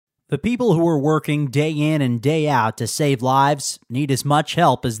The people who are working day in and day out to save lives need as much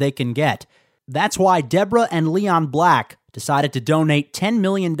help as they can get. That's why Deborah and Leon Black decided to donate $10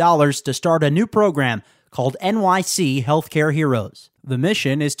 million to start a new program called NYC Healthcare Heroes. The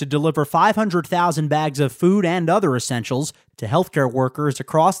mission is to deliver 500,000 bags of food and other essentials to healthcare workers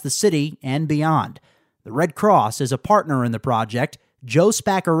across the city and beyond. The Red Cross is a partner in the project. Joe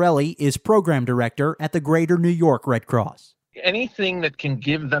Spaccarelli is program director at the Greater New York Red Cross. Anything that can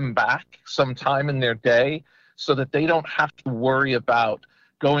give them back some time in their day so that they don't have to worry about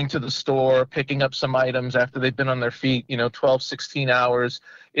going to the store, picking up some items after they've been on their feet, 12, 16 hours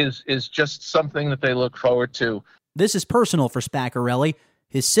is just something that they look forward to. This is personal for Spaccarelli.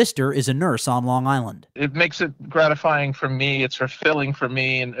 His sister is a nurse on Long Island. It makes it gratifying for me. It's fulfilling for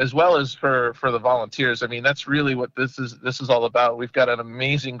me, and as well as for the volunteers. I mean, that's really what this is all about. We've got an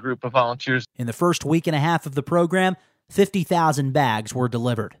amazing group of volunteers. In the first week and a half of the program, 50,000 bags were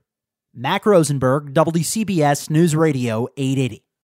delivered. Mac Rosenberg, WCBS News Radio 880.